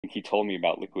he told me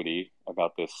about Liquity,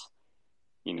 about this,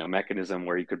 mechanism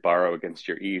where you could borrow against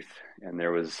your ETH and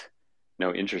there was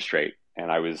no interest rate.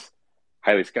 And I was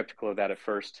highly skeptical of that at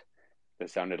first. That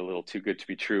sounded a little too good to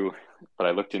be true, but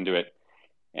I looked into it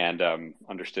and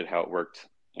understood how it worked,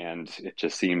 and it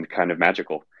just seemed kind of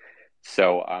magical.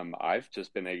 So I've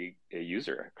just been a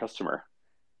user, a customer.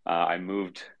 I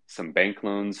moved some bank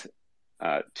loans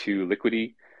to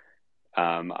Liquity.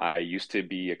 I used to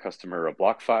be a customer of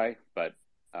BlockFi, but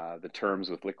the terms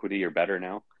with Liquity are better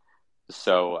now.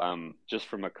 So just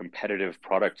from a competitive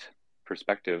product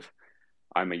perspective,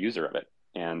 I'm a user of it,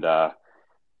 and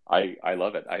I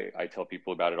love it. I tell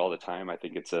people about it all the time. I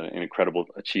think it's an incredible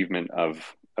achievement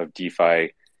of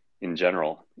DeFi in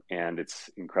general, and it's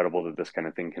incredible that this kind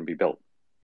of thing can be built.